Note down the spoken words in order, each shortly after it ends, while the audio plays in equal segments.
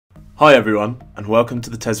Hi everyone, and welcome to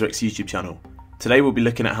the Tesrex YouTube channel. Today we'll be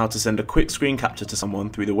looking at how to send a quick screen capture to someone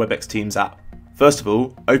through the Webex Teams app. First of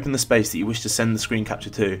all, open the space that you wish to send the screen capture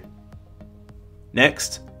to.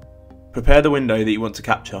 Next, prepare the window that you want to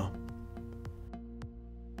capture.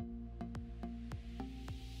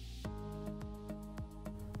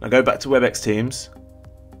 Now go back to Webex Teams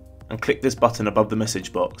and click this button above the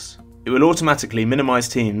message box. It will automatically minimize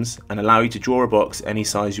Teams and allow you to draw a box any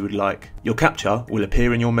size you would like. Your capture will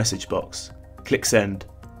appear in your message box. Click send.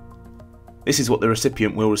 This is what the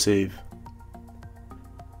recipient will receive.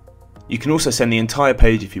 You can also send the entire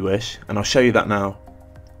page if you wish, and I'll show you that now.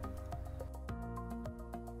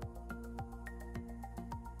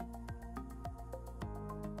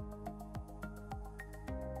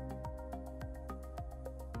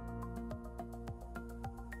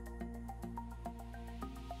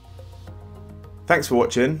 Thanks for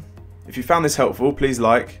watching. If you found this helpful, please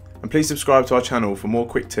like and please subscribe to our channel for more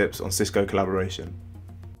quick tips on Cisco collaboration.